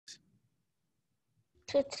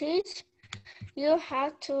to teach you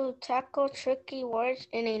how to tackle tricky words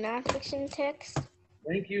in a nonfiction text.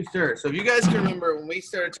 Thank you, sir. So if you guys can remember when we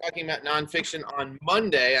started talking about nonfiction on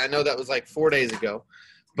Monday, I know that was like 4 days ago,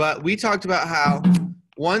 but we talked about how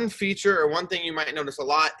one feature or one thing you might notice a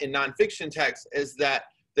lot in nonfiction text is that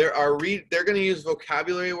they're going to use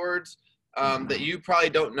vocabulary words that you probably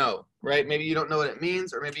don't know, right? Maybe you don't know what it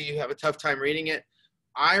means, or maybe you have a tough time reading it.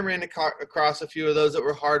 I ran across a few of those that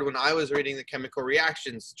were hard when I was reading the chemical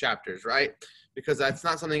reactions chapters, right? Because that's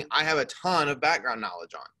not something I have a ton of background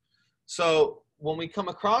knowledge on. So when we come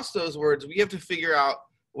across those words, we have to figure out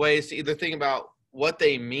ways to either think about what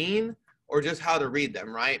they mean or just how to read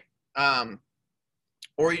them, right?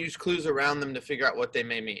 Or use clues around them to figure out what they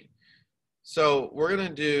may mean. So we're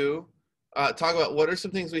going to talk about what are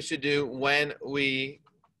some things we should do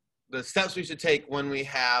the steps we should take when we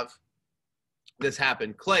have this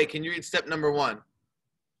happen. Clay, can you read step number 1?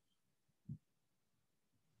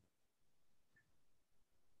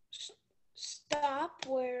 Stop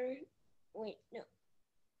where, wait, no.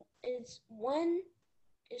 It's 1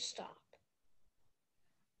 is stop.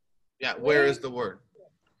 Yeah, where is the word?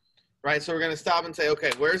 Right, so we're going to stop and say, okay,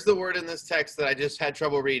 where's the word in this text that I just had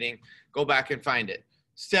trouble reading? Go back and find it.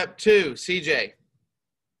 Step 2, CJ.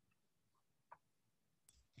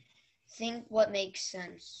 Think what makes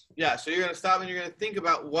sense. Yeah, so you're going to stop and you're going to think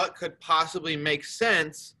about what could possibly make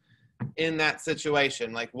sense in that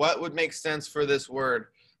situation. Like, what would make sense for this word?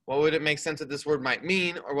 What would it make sense that this word might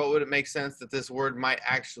mean, or what would it make sense that this word might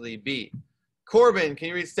actually be? Corbin, can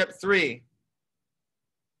you read step 3?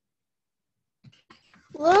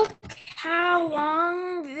 Look how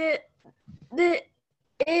long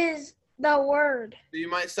is the word. So you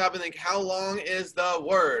might stop and think, how long is the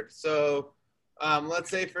word? So let's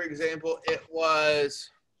say, for example, it was,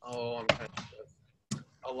 I'm trying to think of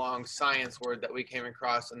a long science word that we came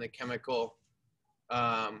across in the chemical,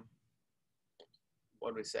 what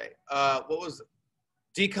did we say? What was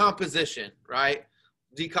decomposition, right?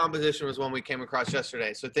 Decomposition was one we came across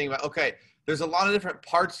yesterday. So think about, okay, there's a lot of different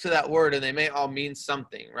parts to that word and they may all mean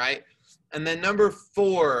something, right? And then number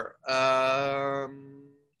 4,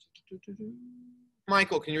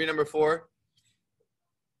 Michael, can you read number 4?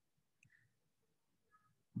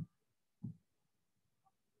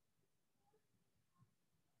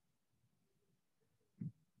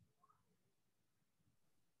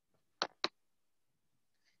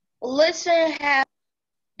 Listen how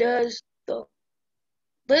does the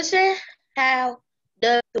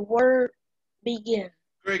word begin.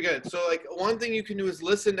 Very good. So like one thing you can do is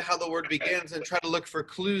listen to how the word begins and try to look for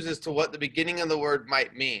clues as to what the beginning of the word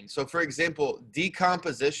might mean. So for example,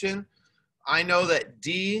 decomposition, I know that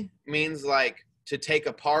D means like to take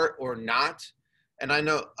apart or not. And I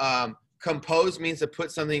know compose means to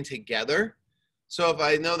put something together. So if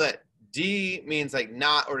I know that D means like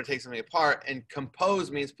not or to take something apart and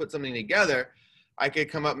compose means put something together, I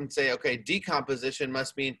could come up and say, okay, decomposition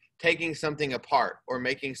must mean taking something apart or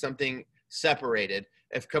making something separated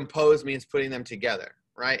if compose means putting them together,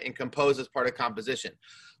 right? And compose is part of composition.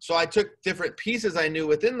 So I took different pieces I knew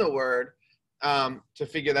within the word to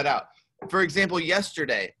figure that out. For example,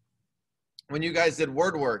 yesterday, when you guys did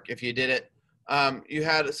word work, if you did it, you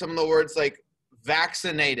had some of the words like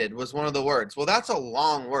vaccinated was one of the words. Well, that's a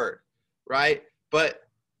long word, right? But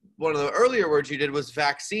one of the earlier words you did was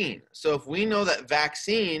vaccine. So if we know that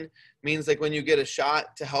vaccine means like when you get a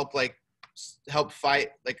shot to help fight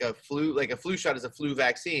like a flu shot is a flu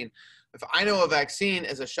vaccine. If I know a vaccine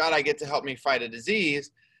is a shot I get to help me fight a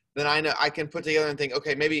disease, then I know I can put together and think,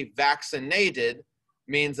 okay, maybe vaccinated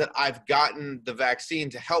means that I've gotten the vaccine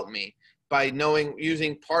to help me by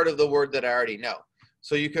using part of the word that I already know.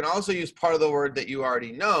 So you can also use part of the word that you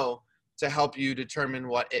already know to help you determine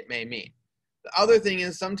what it may mean. The other thing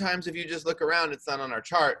is sometimes if you just look around, it's not on our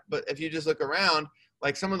chart, but if you just look around,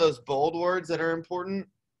 like some of those bold words that are important,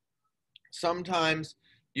 sometimes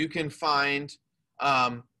you can find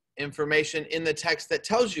information in the text that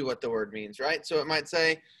tells you what the word means, right? So it might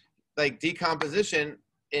say like decomposition,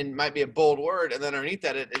 it might be a bold word, and then underneath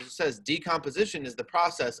that it says decomposition is the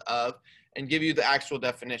process of, and give you the actual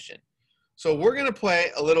definition. So we're going to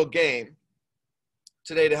play a little game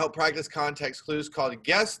today to help practice context clues called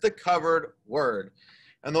Guess the Covered Word.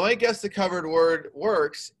 And the way Guess the Covered Word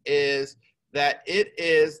works is that it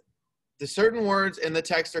is the certain words in the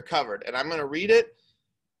text are covered. And I'm going to read it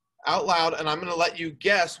out loud, and I'm going to let you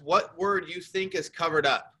guess what word you think is covered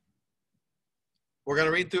up. We're going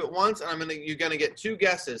to read through it once, and you're going to get 2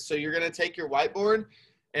 guesses. So you're going to take your whiteboard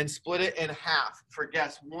and split it in half for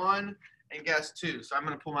guess 1 and guess 2. So I'm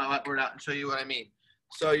going to pull my whiteboard out and show you what I mean.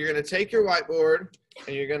 So you're going to take your whiteboard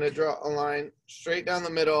And you're going to draw a line straight down the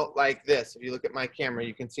middle like this. If you look at my camera,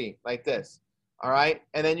 you can see like this. All right.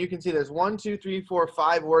 And then you can see there's 1, 2, 3, 4,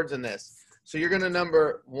 5 words in this. So you're going to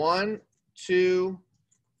number 1, 2,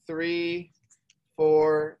 3,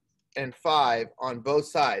 4, and 5 on both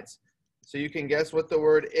sides. So you can guess what the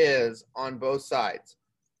word is on both sides.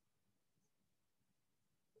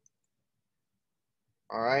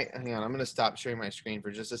 All right. Hang on. I'm going to stop sharing my screen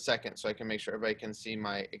for just a second so I can make sure everybody can see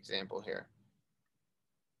my example here.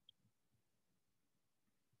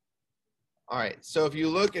 All right, so if you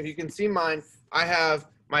look, if you can see mine, I have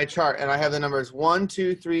my chart and I have the numbers 1,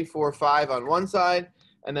 2, 3, 4, 5 on one side,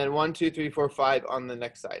 and then 1, 2, 3, 4, 5 on the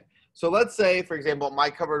next side. So let's say, for example, my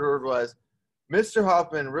covered word was, Mr.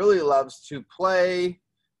 Hoffman really loves to play,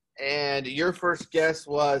 and your first guess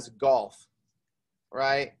was golf,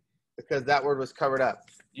 right? Because that word was covered up.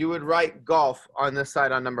 You would write golf on this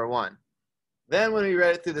side on number 1. Then when we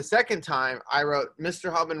read it through the second time, I wrote,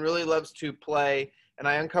 Mr. Hoffman really loves to play, and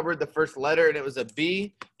I uncovered the first letter and it was a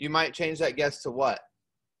B. You might change that guess to what?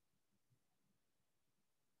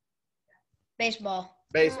 Baseball.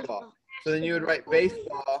 Baseball. So then you would write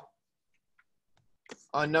baseball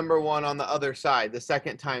on number 1 on the other side, the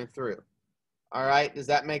second time through. All right, does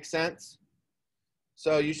that make sense?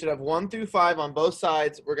 So you should have 1 through 5 on both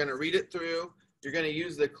sides. We're going to read it through. You're going to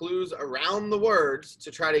use the clues around the words to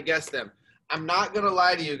try to guess them. I'm not going to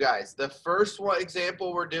lie to you guys. The first one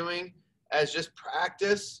example we're doing as just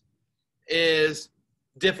practice is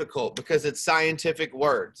difficult because it's scientific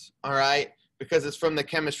words, all right? Because it's from the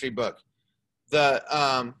chemistry book. The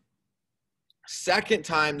second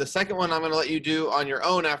one I'm going to let you do on your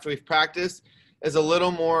own after we've practiced is a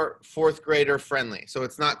little more fourth grader friendly. So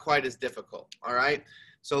it's not quite as difficult, all right?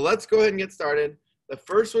 So let's go ahead and get started. The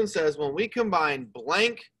first one says, when we combine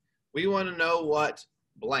blank, we want to know what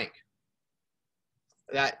blank.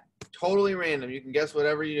 That totally random. You can guess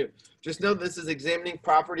whatever you do. Just know this is examining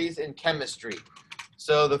properties in chemistry.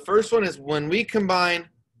 So the first one is when we combine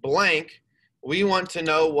blank, we want to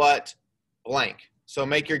know what blank. So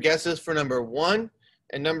make your guesses for number 1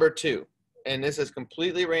 and number 2. And this is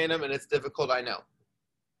completely random and it's difficult, I know.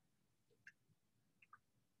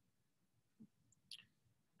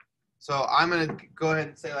 So I'm going to go ahead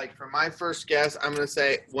and say, like, for my first guess, I'm going to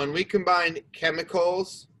say when we combine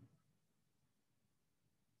chemicals,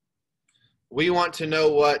 we want to know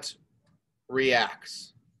what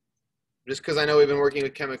reacts. Just because I know we've been working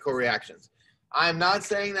with chemical reactions. I'm not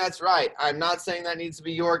saying that's right. I'm not saying that needs to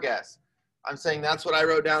be your guess. I'm saying that's what I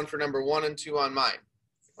wrote down for number 1 and 2 on mine.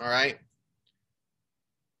 All right?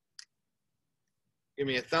 Give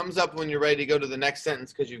me a thumbs up when you're ready to go to the next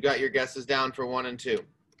sentence because you've got your guesses down for 1 and 2. I'm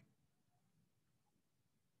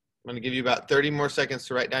going to give you about 30 more seconds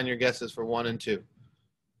to write down your guesses for 1 and 2.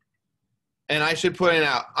 And I should point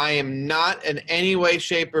out, I am not in any way,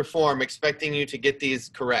 shape, or form expecting you to get these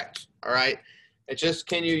correct, all right? It's just,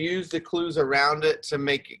 can you use the clues around it to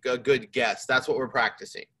make a good guess? That's what we're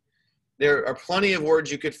practicing. There are plenty of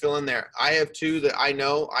words you could fill in there. I have 2 that I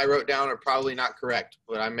know I wrote down are probably not correct,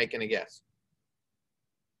 but I'm making a guess.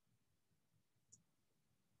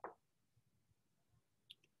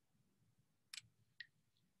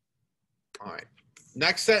 All right.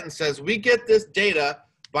 Next sentence says, we get this data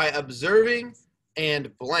by observing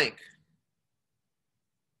and blank.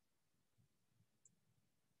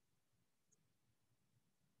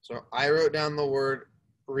 So I wrote down the word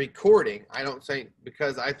recording. I don't say,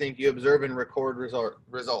 because I think you observe and record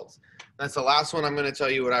results. That's the last one. I'm going to tell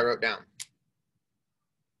you what I wrote down.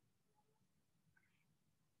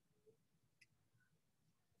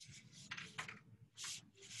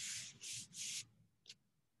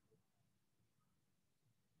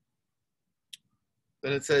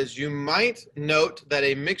 Then it says, you might note that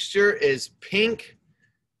a mixture is pink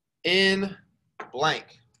in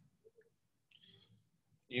blank.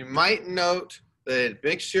 You might note that a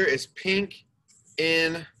mixture is pink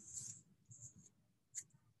in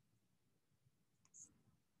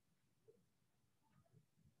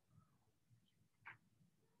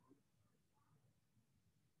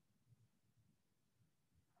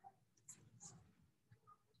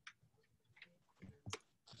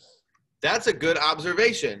That's a good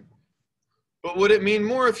observation. But would it mean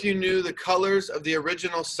more if you knew the colors of the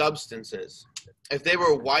original substances? If they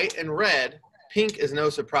were white and red, pink is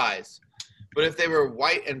no surprise. But if they were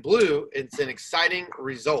white and blue, it's an exciting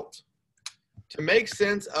result. To make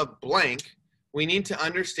sense of blank, we need to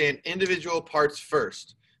understand individual parts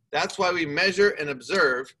first. That's why we measure and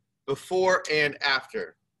observe before and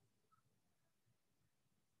after.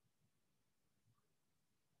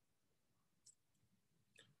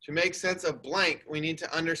 To make sense of blank, we need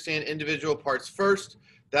to understand individual parts first.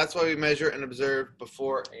 That's why we measure and observe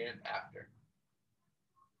before and after.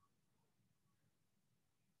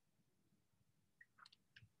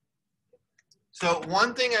 So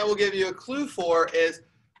one thing I will give you a clue for is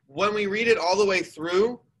when we read it all the way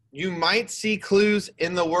through, you might see clues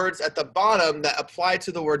in the words at the bottom that apply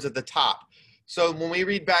to the words at the top. So when we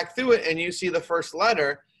read back through it and you see the first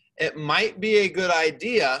letter, it might be a good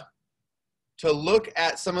idea to look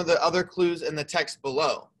at some of the other clues in the text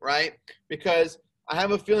below, right? Because I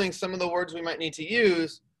have a feeling some of the words we might need to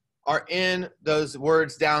use are in those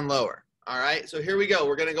words down lower, all right? So here we go.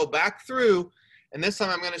 We're going to go back through, and this time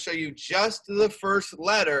I'm going to show you just the first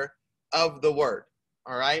letter of the word,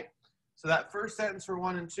 all right? So that first sentence for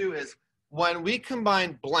 1 and 2 is, when we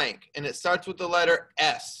combine blank, and it starts with the letter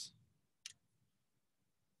S.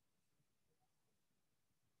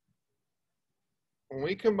 When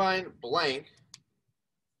we combine blank,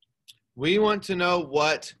 we want to know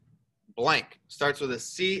what blank starts with a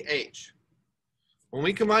CH. When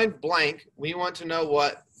we combine blank, we want to know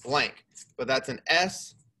what blank, but that's an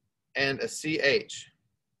S and a CH.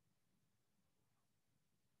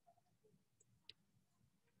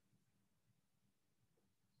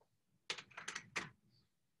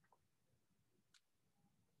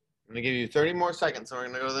 I'm going to give you 30 more seconds, so we're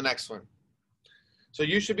going to go to the next one. So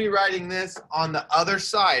you should be writing this on the other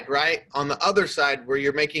side, right? On the other side where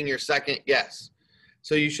you're making your second guess.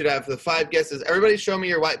 So you should have the 5 guesses. Everybody show me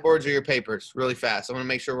your whiteboards or your papers really fast. I want to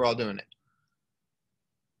make sure we're all doing it.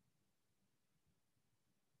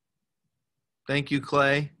 Thank you,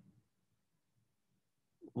 Clay.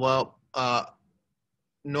 Well,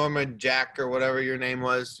 Norma Jack or whatever your name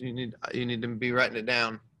was, you need to be writing it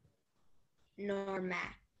down. Nora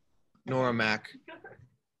Mac.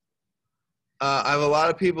 I have a lot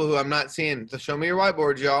of people who I'm not seeing. So show me your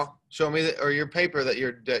whiteboards, y'all. Show me or your paper that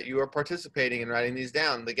you are participating in writing these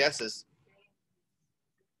down, the guesses.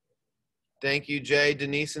 Thank you, Jay,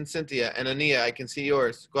 Denise, and Cynthia. And Ania, I can see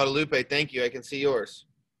yours. Guadalupe, thank you. I can see yours.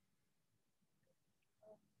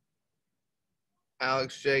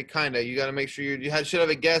 Alex J, kinda. You got to make sure you should have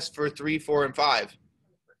a guess for 3, 4, and 5.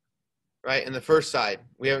 Right, in the first side.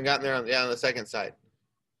 We haven't gotten there on the second side.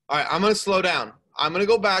 All right, I'm going to slow down. I'm going to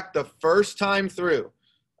go back the first time through.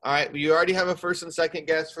 All right, you already have a first and second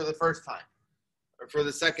guess for the first time. Or for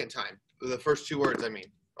the second time. For the first 2 words, I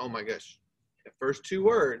mean. Oh my gosh. The first 2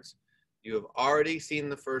 words, you have already seen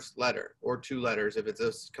the first letter. Or 2 letters if it's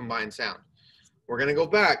a combined sound. We're going to go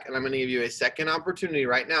back, and I'm going to give you a second opportunity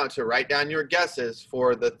right now to write down your guesses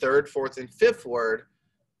for the 3rd, 4th, and 5th word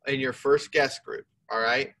in your first guess group. All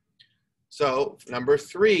right? So number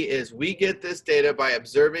 3 is we get this data by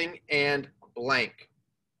observing and blank.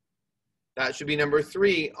 That should be number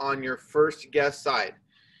 3 on your first guess side.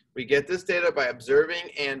 We get this data by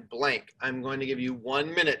observing and blank. I'm going to give you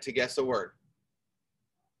 1 minute to guess a word.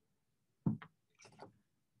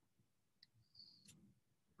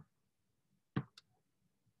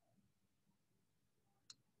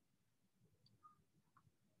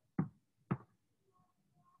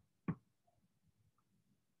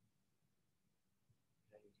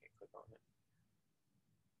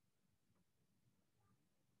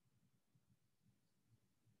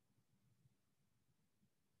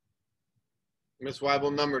 Miss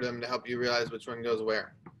Weibel numbered them to help you realize which one goes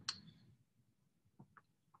where.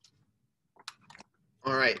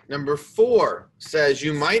 All right, number 4 says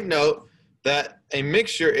you might note that a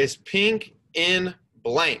mixture is pink in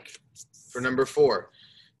blank. For number 4,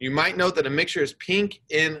 you might note that a mixture is pink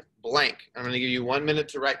in blank. I'm going to give you 1 minute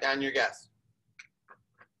to write down your guess.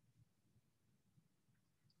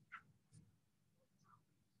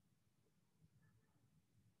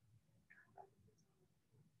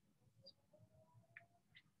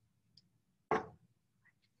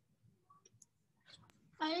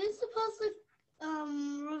 Are you supposed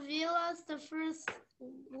to reveal us the first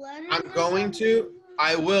letter? I'm going to.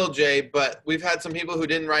 I will, Jay, but we've had some people who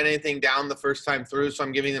didn't write anything down the first time through, so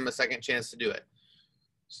I'm giving them a second chance to do it.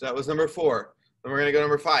 So that was number 4. Then we're going to go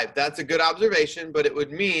number 5. That's a good observation, but it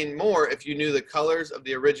would mean more if you knew the colors of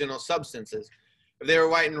the original substances. If they were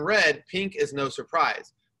white and red, pink is no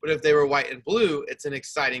surprise. But if they were white and blue, it's an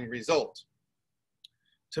exciting result.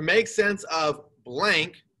 To make sense of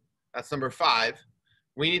blank, that's number 5,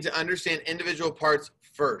 we need to understand individual parts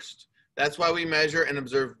first. That's why we measure and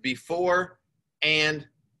observe before and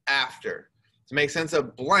after. To make sense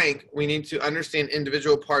of blank, we need to understand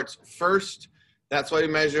individual parts first. That's why we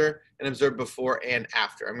measure and observe before and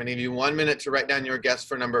after. I'm going to give you 1 minute to write down your guess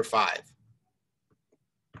for number 5.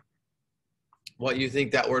 What you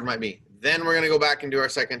think that word might be. Then we're going to go back and do our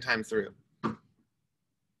second time through.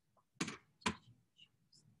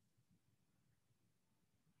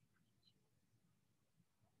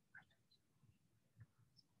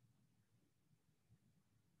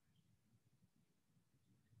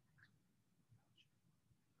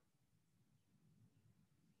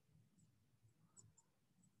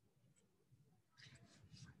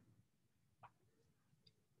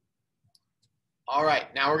 All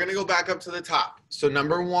right, now we're going to go back up to the top. So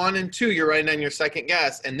number 1 and 2, you're writing down your second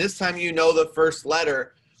guess. And this time you know the first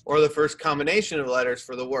letter or the first combination of letters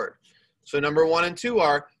for the word. So number 1 and 2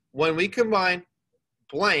 are, when we combine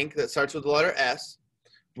blank that starts with the letter S,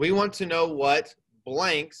 we want to know what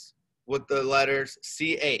blanks with the letters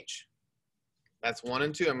CH. That's 1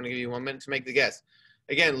 and 2. I'm going to give you 1 minute to make the guess.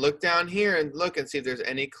 Again, look down here and look and see if there's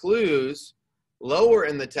any clues lower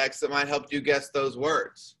in the text that might help you guess those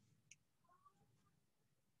words.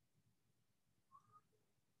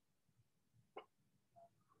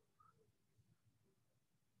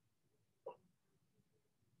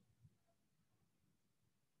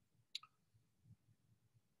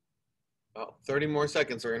 Oh, 30 more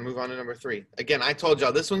seconds. We're going to move on to number 3. Again, I told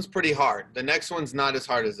y'all this one's pretty hard. The next one's not as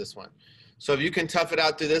hard as this one. So if you can tough it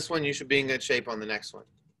out through this one, you should be in good shape on the next one.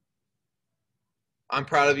 I'm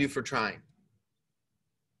proud of you for trying.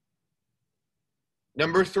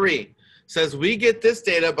 Number 3 says we get this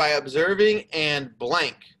data by observing and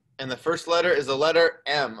blank. And the first letter is the letter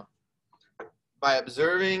M. By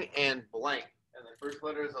observing and blank. And the first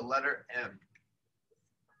letter is the letter M.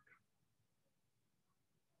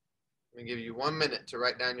 I'm going to give you 1 minute to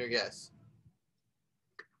write down your guess.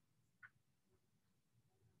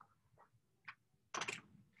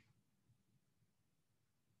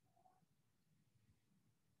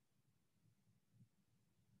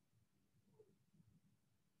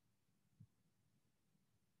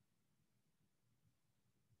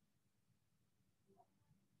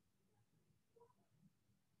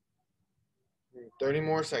 Okay, 30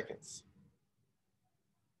 more seconds.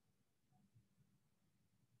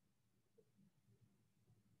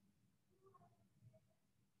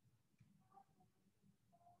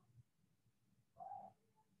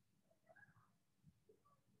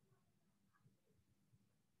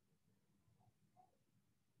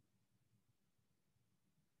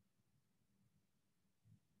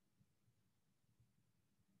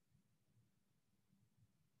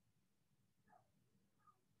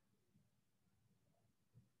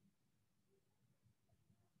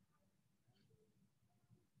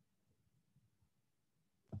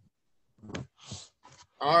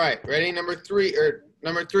 All right, ready? Number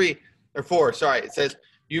 4, sorry. It says,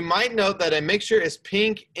 you might note that a mixture is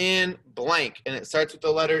pink in blank, and it starts with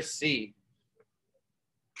the letter C.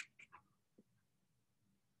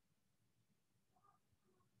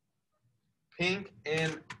 Pink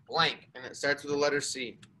in blank, and it starts with the letter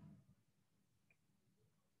C.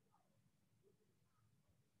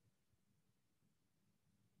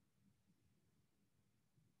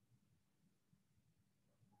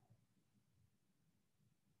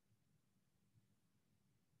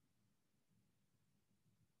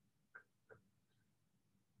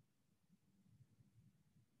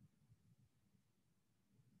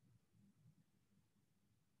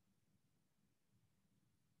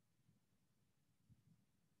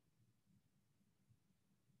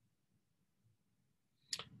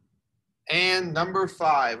 And number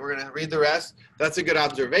 5, we're going to read the rest. That's a good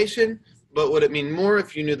observation, but would it mean more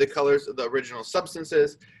if you knew the colors of the original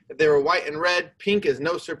substances? If they were white and red, pink is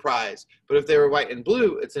no surprise. But if they were white and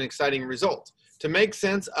blue, it's an exciting result. To make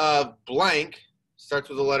sense of blank, starts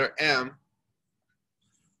with the letter M.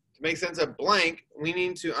 To make sense of blank, we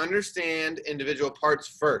need to understand individual parts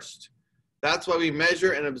first. That's why we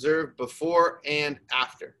measure and observe before and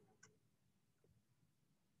after.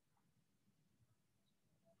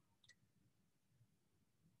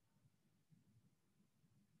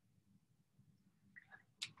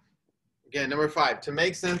 Again, number 5, to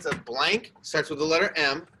make sense of blank, starts with the letter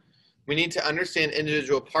M. We need to understand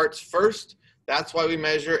individual parts first. That's why we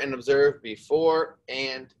measure and observe before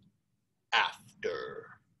and after.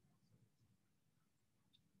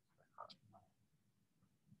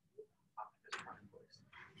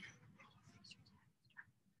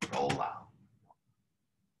 Roll out.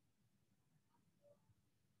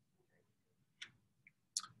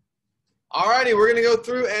 Alrighty, we're gonna go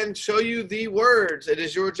through and show you the words. It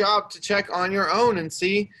is your job to check on your own and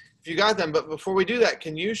see if you got them. But before we do that,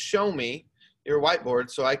 can you show me your whiteboard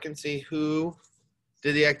so I can see who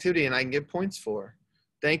did the activity and I can give points for?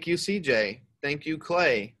 Thank you, CJ. Thank you,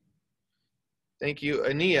 Clay. Thank you,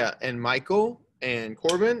 Ania and Michael and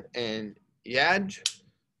Corbin and Yaj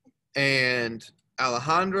and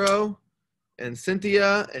Alejandro and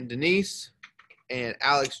Cynthia and Denise and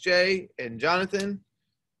Alex J and Jonathan.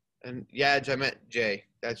 And Yaj, I meant Jay.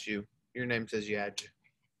 That's you. Your name says Yaj.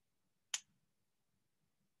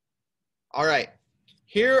 All right.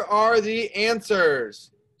 Here are the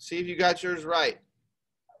answers. See if you got yours right.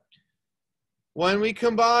 When we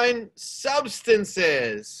combine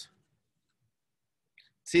substances,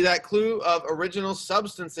 See, that clue of original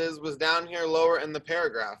substances was down here lower in the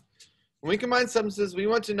paragraph. When we combine substances, we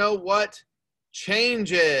want to know what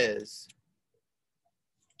changes.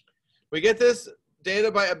 We get this data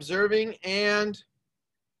by observing and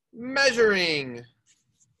measuring.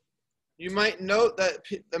 You might note that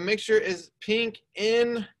the mixture is pink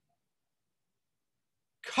in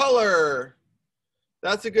color.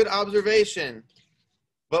 That's a good observation.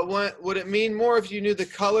 But what would it mean more if you knew the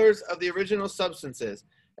colors of the original substances?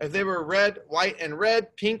 If they were red, white, and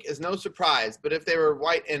red, pink is no surprise. But if they were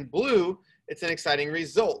white and blue, it's an exciting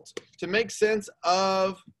result. To make sense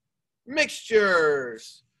of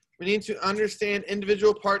mixtures, we need to understand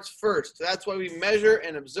individual parts first. That's why we measure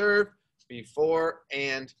and observe before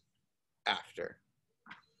and after.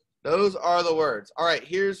 Those are the words. All right,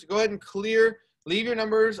 go ahead and clear, leave your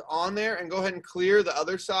numbers on there and go ahead and clear the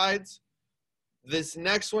other sides. This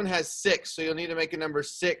next one has 6, so you'll need to make a number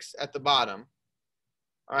 6 at the bottom.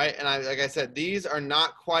 All right, and like I said, these are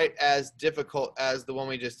not quite as difficult as the one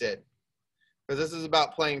we just did, because this is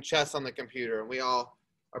about playing chess on the computer, and we all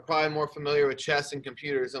are probably more familiar with chess and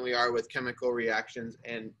computers than we are with chemical reactions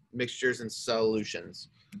and mixtures and solutions.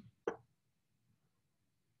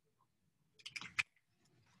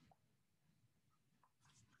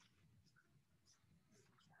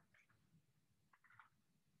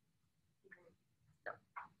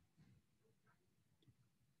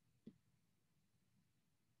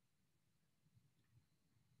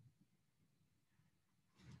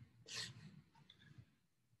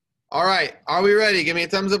 All right, are we ready? Give me a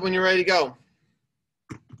thumbs up when you're ready to go.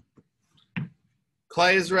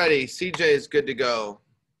 Clay is ready. CJ is good to go.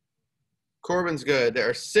 Corbin's good. There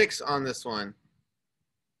are 6 on this one.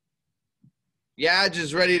 Yaj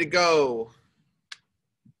is ready to go.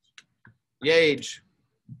 Yage.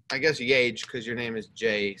 I guess Yage because your name is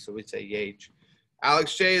Jay, so we'd say Yage.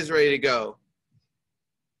 Alex J is ready to go.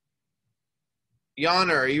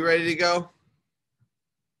 Yana, are you ready to go?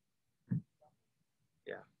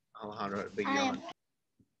 Alejandro, big yawn.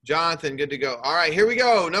 Jonathan, good to go. All right, here we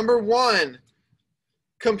go. Number 1,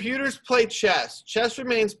 computers play chess. Chess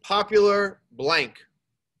remains popular blank.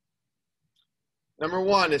 Number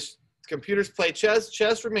 1 is computers play chess.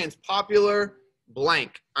 Chess remains popular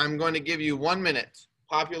blank. I'm going to give you 1 minute.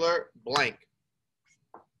 Popular blank.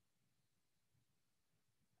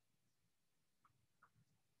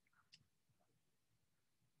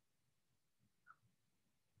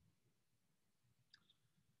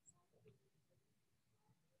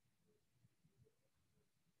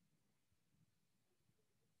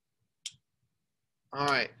 All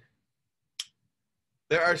right.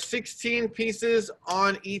 There are 16 pieces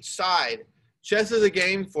on each side. Chess is a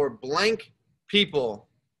game for blank people.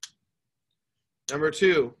 Number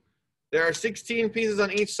 2, there are 16 pieces on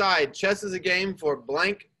each side. Chess is a game for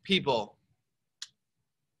blank people.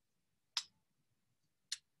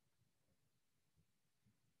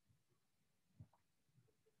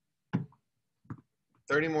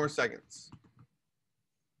 Thirty more seconds.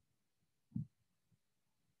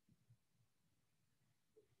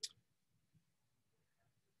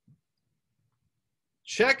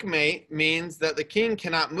 Checkmate means that the king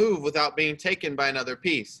cannot move without being taken by another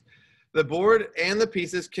piece. The board and the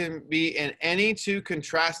pieces can be in any 2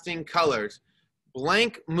 contrasting colors.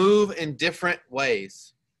 Blank move in different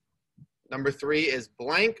ways. Number 3 is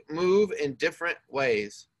blank move in different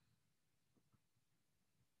ways.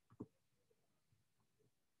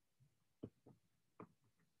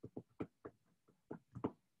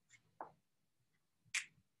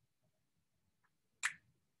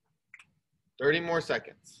 Thirty more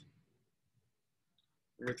seconds.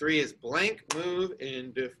 Number 3 is blank move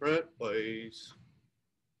in different ways.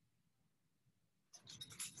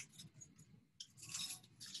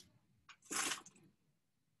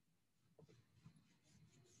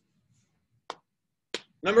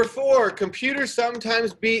 Number 4, computers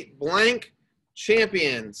sometimes beat blank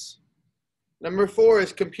champions. Number 4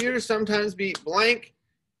 is computers sometimes beat blank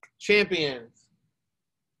champions.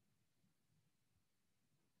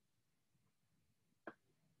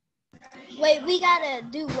 Wait, we gotta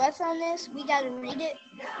do what on this? We gotta read it?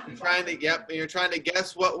 You're trying to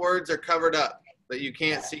guess what words are covered up that you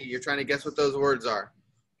can't see. You're trying to guess what those words are.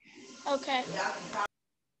 Okay.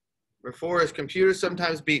 Number 4 is computers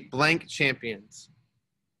sometimes beat blank champions.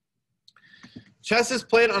 Chess is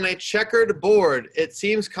played on a checkered board. It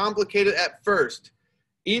seems complicated at first.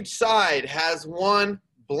 Each side has 1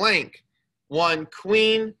 blank, 1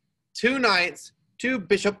 queen, 2 knights, 2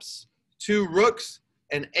 bishops, 2 rooks,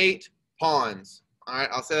 and 8 pawns. All right,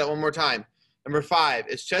 I'll say that one more time. Number 5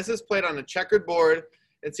 is chess is played on a checkered board.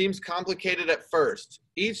 It seems complicated at first.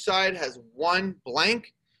 Each side has 1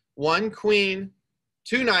 blank, 1 queen,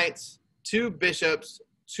 2 knights, 2 bishops,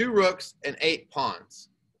 2 rooks, and 8 pawns.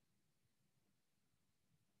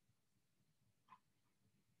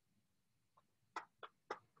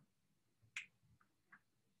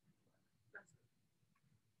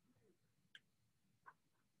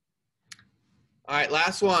 All right,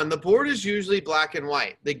 last one. The board is usually black and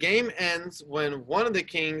white. The game ends when one of the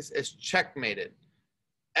kings is checkmated.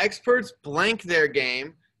 Experts blank their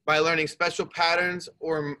game by learning special patterns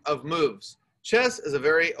of moves. Chess is a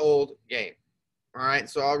very old game. All right,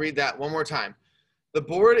 so I'll read that one more time. The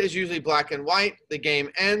board is usually black and white. The game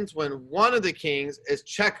ends when one of the kings is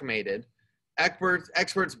checkmated.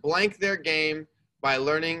 Experts blank their game by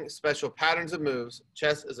learning special patterns of moves.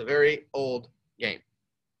 Chess is a very old game.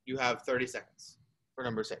 You have 30 seconds for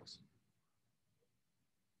number 6.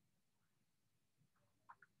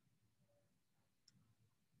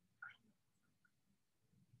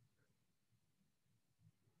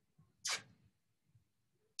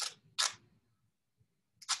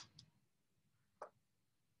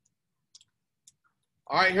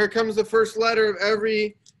 All right, here comes the first letter of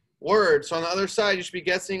every word. So on the other side, you should be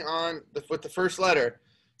guessing with the first letter.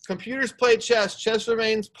 Computers play chess. Chess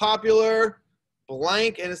remains popular,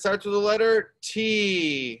 blank, and it starts with the letter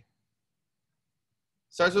T.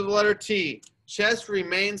 Starts with the letter T. Chess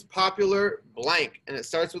remains popular, blank, and it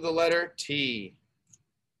starts with the letter T.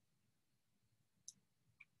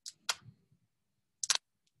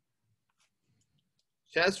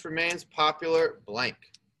 Chess remains popular, blank.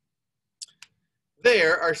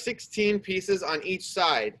 There are 16 pieces on each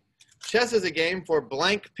side. Chess is a game for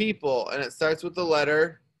blank people, and it starts with the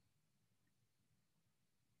letter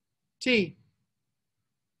T.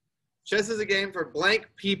 Chess is a game for blank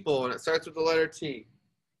people, and it starts with the letter T.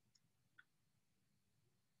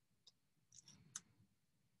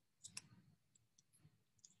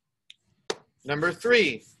 Number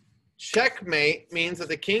 3, checkmate means that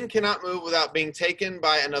the king cannot move without being taken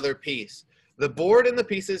by another piece. The board and the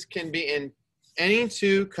pieces can be in any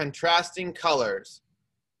 2 contrasting colors.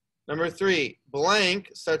 Number 3, blank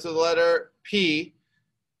starts with the letter P,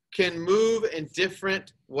 can move in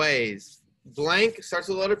different ways. Blank starts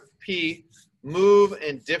with the letter P, move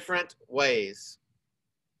in different ways.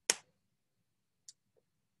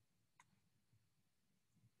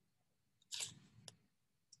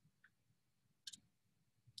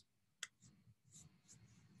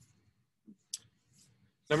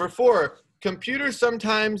 Number 4, computers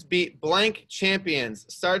sometimes beat blank champions.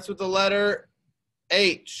 Starts with the letter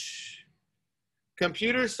H.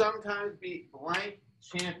 Computers sometimes beat blank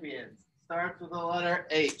champions. Starts with the letter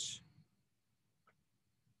H.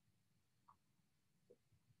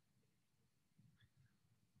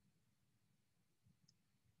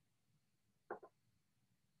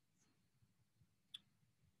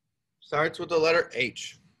 Starts with the letter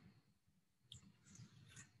H.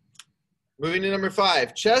 Moving to number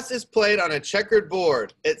 5. Chess is played on a checkered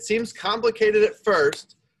board. It seems complicated at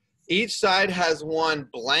first. Each side has 1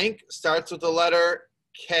 blank, starts with the letter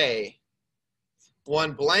K.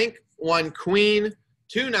 1 blank, 1 queen,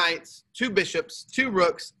 2 knights, 2 bishops, 2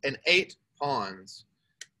 rooks, and 8 pawns.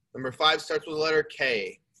 Number 5 starts with the letter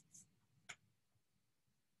K.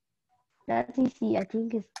 That's easy. I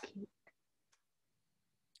think it's K.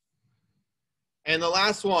 And the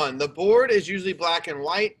last one, the board is usually black and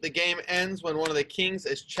white. The game ends when one of the kings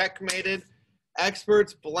is checkmated.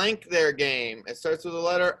 Experts blank their game. It starts with the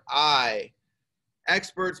letter I.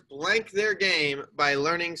 Experts blank their game by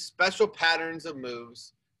learning special patterns of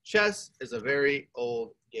moves. Chess is a very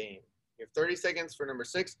old game. You have 30 seconds for number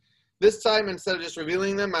 6. This time, instead of just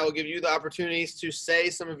revealing them, I will give you the opportunities to say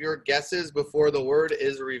some of your guesses before the word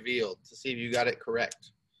is revealed to see if you got it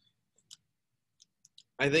correct.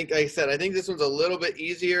 I think, like I said, I think this one's a little bit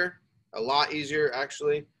easier, a lot easier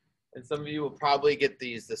actually, and some of you will probably get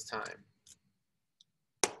these this time.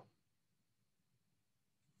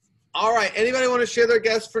 All right, anybody want to share their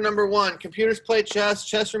guess for number 1? Computers play chess,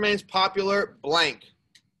 chess remains popular, blank.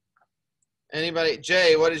 Anybody?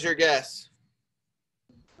 Jay, what is your guess?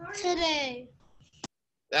 Today.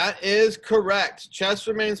 That is correct. Chess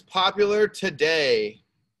remains popular today.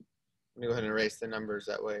 Let me go ahead and erase the numbers,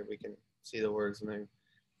 that way we can see the words.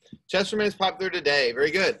 Chess remains popular today.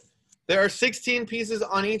 Very good. There are 16 pieces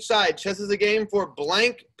on each side. Chess is a game for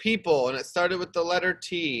blank people, and it started with the letter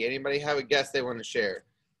T. Anybody have a guess they want to share?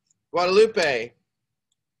 Guadalupe.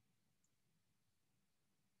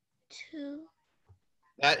 2.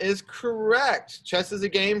 That is correct. Chess is a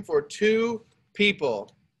game for 2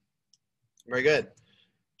 people. Very good.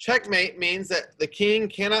 Checkmate means that the king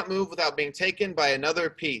cannot move without being taken by another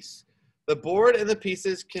piece. The board and the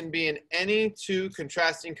pieces can be in any 2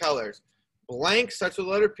 contrasting colors. Blank starts with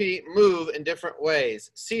the letter P, move in different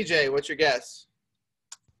ways. CJ, what's your guess?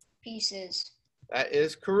 Pieces. That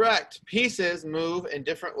is correct. Pieces move in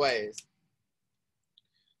different ways.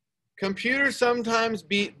 Computers sometimes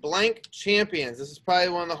beat blank champions. This is probably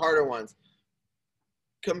one of the harder ones.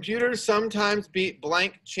 Computers sometimes beat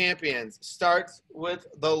blank champions. Starts with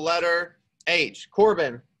the letter H.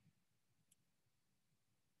 Corbin.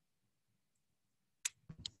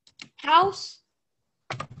 House.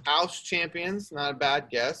 House champions. Not a bad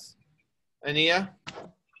guess. Ania.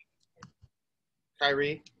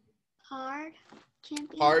 Kyrie. Hard.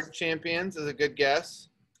 Champions. Hard champions is a good guess.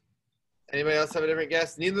 Anybody else have a different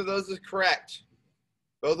guess? Neither of those is correct.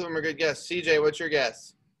 Both of them are good guess. CJ, what's your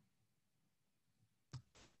guess?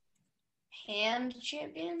 Hand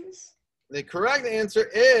champions. The correct answer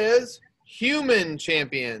is human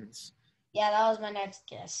champions. Yeah, that was my next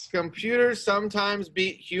guess. Computers sometimes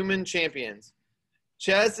beat human champions.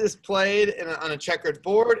 Chess is played on a checkered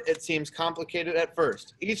board. It seems complicated at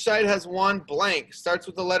first. Each side has one blank. Starts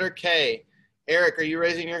with the letter K. Eric, are you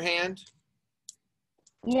raising your hand?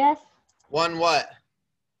 Yes. One what?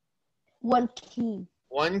 One king.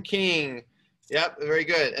 One king. Yep, very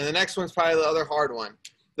good. And the next one's probably the other hard one.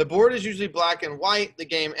 The board is usually black and white. The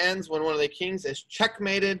game ends when one of the kings is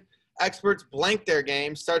checkmated. Experts blank their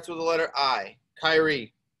game. Starts with the letter I.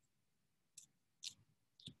 Kyrie.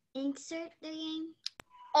 Insert the game.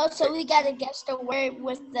 Oh, so we got to guess the word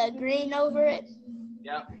with the green over it?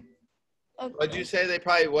 Yep. Okay. What'd you say they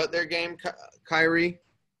probably what their game, Kyrie?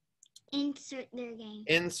 Insert their game.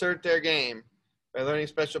 Insert their game. By learning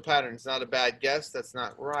special patterns. Not a bad guess. That's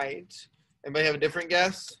not right. Anybody have a different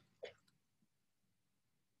guess?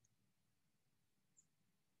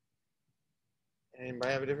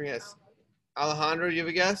 Anybody have a different guess? Alejandro, you have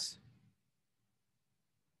a guess?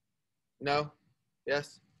 No?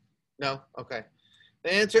 Yes? No? Okay.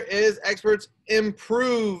 The answer is experts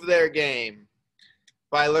improve their game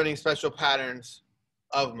by learning special patterns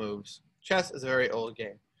of moves. Chess is a very old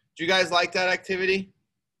game. Do you guys like that activity?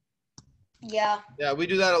 Yeah. Yeah, we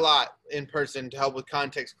do that a lot in person to help with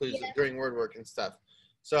context clues during word work and stuff.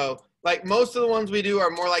 So, like most of the ones we do are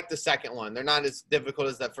more like the second one. They're not as difficult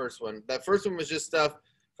as that first one. That first one was just stuff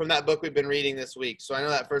from that book we've been reading this week. So I know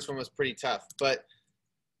that first one was pretty tough, but at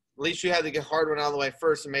least you had to get hard one out of the way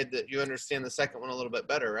first and made that you understand the second one a little bit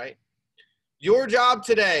better, right? Your job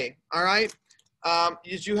today, all right,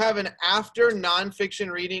 is you have an after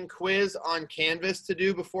nonfiction reading quiz on Canvas to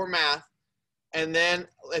do before math. And then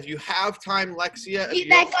if you have time, Lexia. Be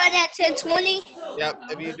back on at 10:20. Yep.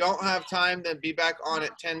 If you don't have time, then be back on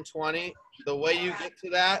at 10:20. The way you get to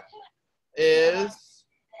that is,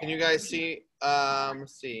 can you guys see?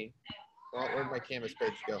 Let's see. Well, where'd my Canvas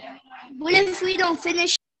page go? What if we don't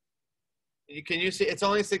finish? Can you see? It's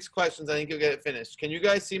only 6 questions. I think you'll get it finished. Can you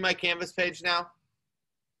guys see my Canvas page now?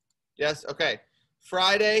 Yes? Okay.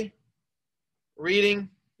 Friday, reading.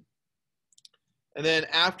 And then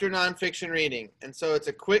after nonfiction reading. And so it's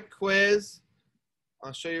a quick quiz.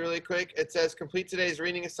 I'll show you really quick. It says complete today's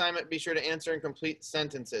reading assignment. Be sure to answer in complete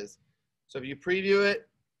sentences. So if you preview it,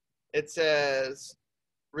 it says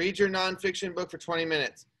read your nonfiction book for 20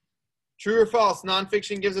 minutes. True or false,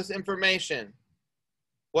 nonfiction gives us information.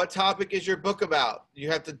 What topic is your book about?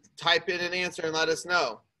 You have to type in an answer and let us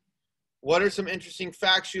know. What are some interesting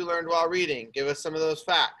facts you learned while reading? Give us some of those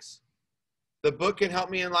facts. The book can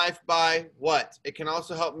help me in life by what? It can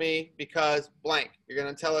also help me because blank. You're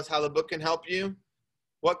going to tell us how the book can help you.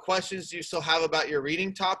 What questions do you still have about your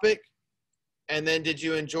reading topic? And then did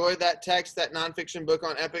you enjoy that text, that nonfiction book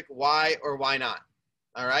on Epic? Why or why not?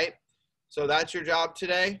 All right. So that's your job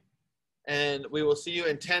today. And we will see you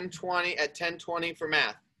in 10:20 at 10:20 for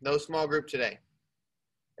math. No small group today.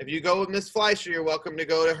 If you go with Miss Fleischer, you're welcome to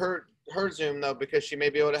go to her Zoom though, because she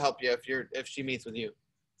may be able to help you if she meets with you.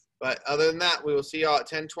 But other than that, we will see y'all at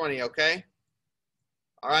 10:20, okay?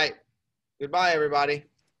 All right. Goodbye, everybody.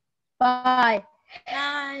 Bye.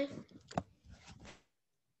 Bye.